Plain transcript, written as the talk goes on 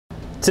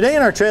Today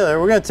in our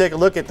trailer, we're going to take a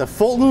look at the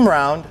Fulton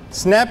round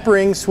snap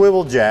ring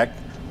swivel jack,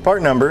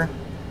 part number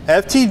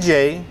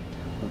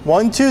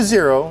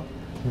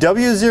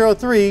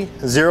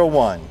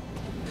FTJ120W0301.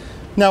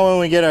 Now when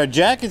we get our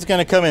jack, it's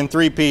going to come in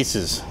three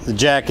pieces. The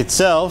jack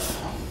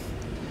itself,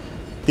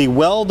 the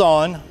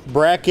Weld-On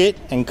bracket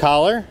and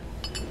collar,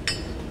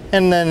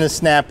 and then the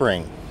snap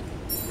ring.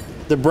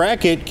 The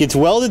bracket gets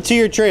welded to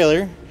your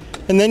trailer,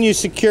 and then you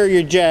secure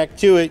your jack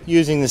to it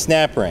using the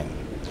snap ring.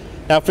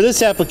 Now for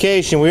this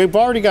application, we've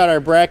already got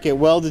our bracket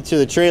welded to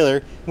the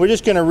trailer. We're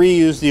just going to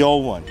reuse the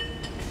old one.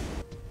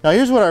 Now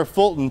here's what our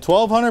Fulton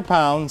 1,200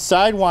 pound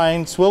side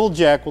wind swivel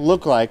jack will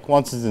look like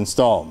once it's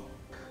installed.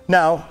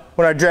 Now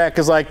when our jack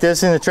is like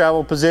this in the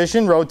travel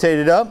position,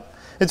 rotated up,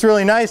 it's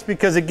really nice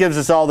because it gives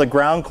us all the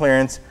ground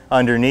clearance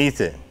underneath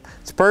it.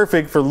 It's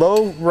perfect for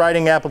low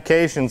riding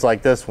applications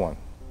like this one.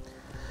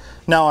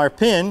 Now our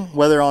pin,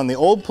 whether on the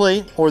old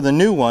plate or the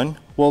new one,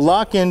 will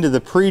lock into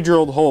the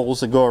pre-drilled holes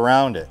that go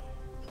around it.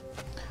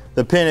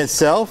 The pin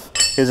itself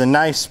is a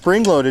nice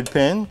spring-loaded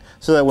pin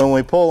so that when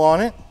we pull on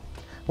it,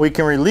 we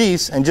can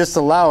release and just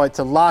allow it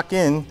to lock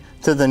in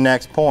to the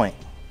next point.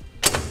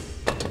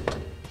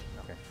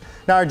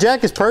 Now our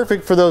jack is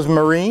perfect for those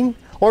marine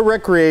or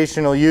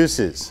recreational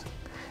uses.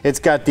 It's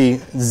got the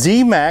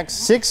Z-Max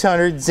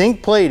 600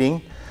 zinc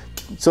plating,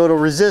 so it'll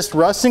resist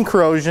rust and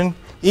corrosion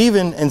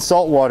even in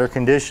saltwater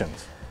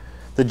conditions.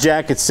 The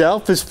jack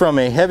itself is from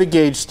a heavy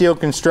gauge steel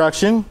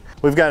construction.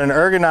 We've got an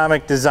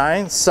ergonomic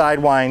design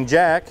sidewind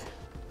jack.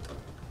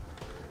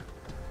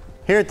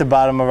 Here at the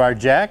bottom of our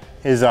jack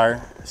is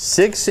our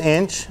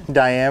 6-inch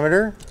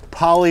diameter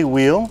poly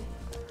wheel.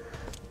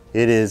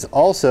 It is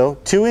also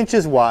 2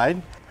 inches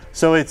wide,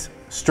 so it's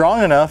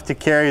strong enough to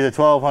carry the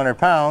 1,200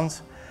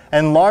 pounds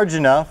and large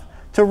enough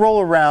to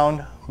roll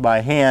around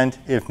by hand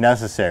if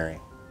necessary.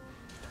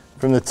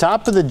 From the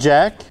top of the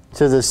jack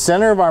to the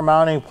center of our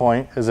mounting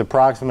point is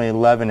approximately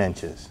 11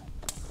 inches.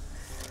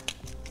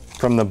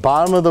 From the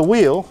bottom of the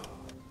wheel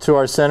to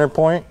our center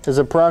point is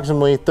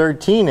approximately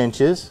 13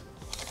 inches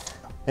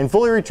and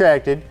fully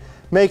retracted,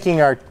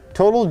 making our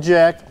total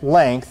jack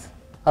length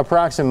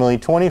approximately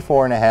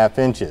 24.5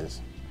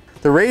 inches.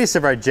 The radius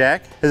of our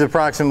jack is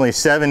approximately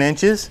 7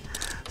 inches,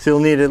 so you'll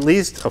need at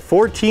least a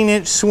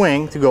 14-inch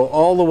swing to go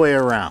all the way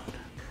around,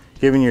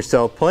 giving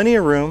yourself plenty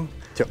of room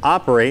to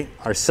operate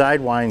our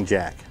sidewind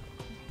jack.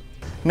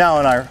 Now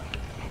in our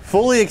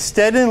fully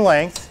extended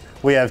length,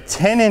 we have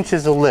 10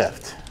 inches of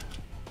lift.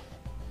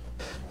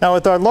 Now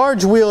with our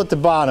large wheel at the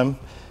bottom,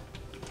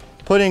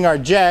 putting our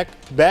jack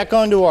back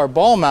onto our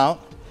ball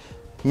mount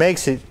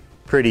makes it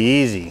pretty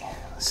easy.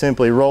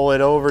 Simply roll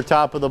it over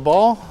top of the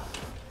ball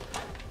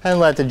and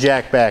let the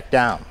jack back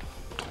down.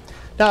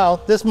 Now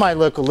this might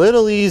look a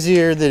little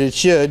easier than it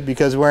should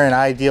because we're in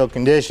ideal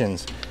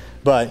conditions,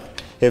 but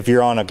if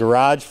you're on a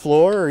garage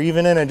floor or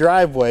even in a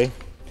driveway,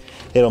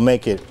 it'll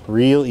make it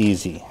real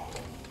easy.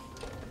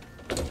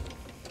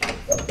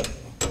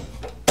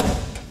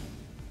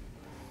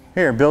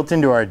 Here, built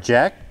into our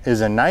jack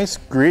is a nice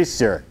grease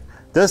zerk.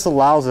 This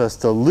allows us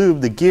to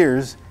lube the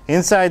gears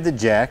inside the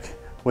jack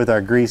with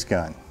our grease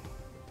gun.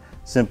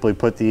 Simply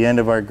put the end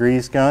of our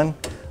grease gun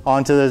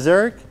onto the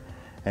zerk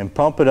and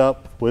pump it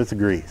up with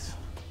grease.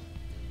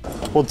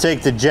 We'll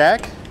take the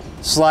jack,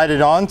 slide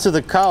it onto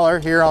the collar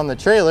here on the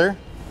trailer,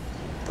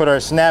 put our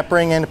snap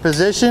ring into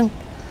position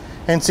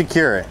and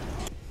secure it.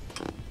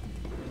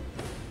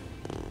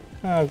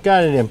 I've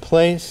got it in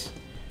place.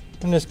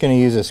 I'm just going to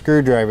use a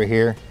screwdriver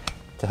here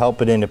to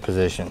help it into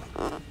position.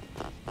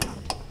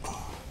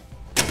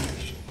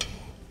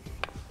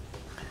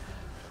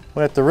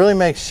 We have to really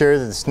make sure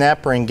that the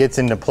snap ring gets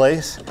into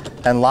place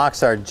and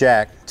locks our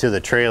jack to the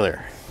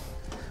trailer.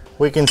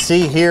 We can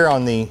see here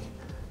on the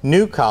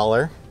new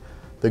collar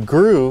the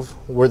groove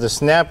where the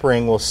snap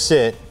ring will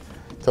sit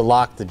to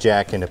lock the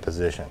jack into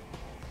position.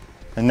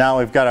 And now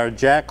we've got our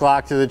jack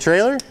locked to the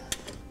trailer.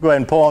 Go ahead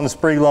and pull on the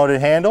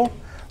spring-loaded handle,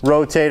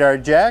 rotate our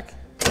jack,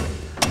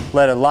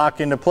 let it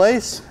lock into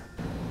place.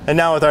 And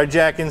now with our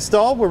jack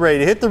installed, we're ready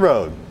to hit the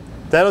road.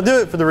 That'll do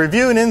it for the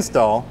review and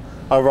install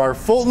of our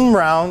Fulton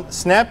round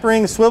snap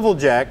ring swivel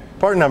jack,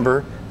 part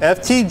number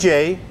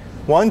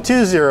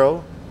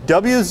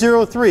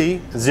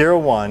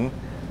FTJ120W0301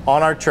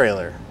 on our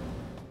trailer.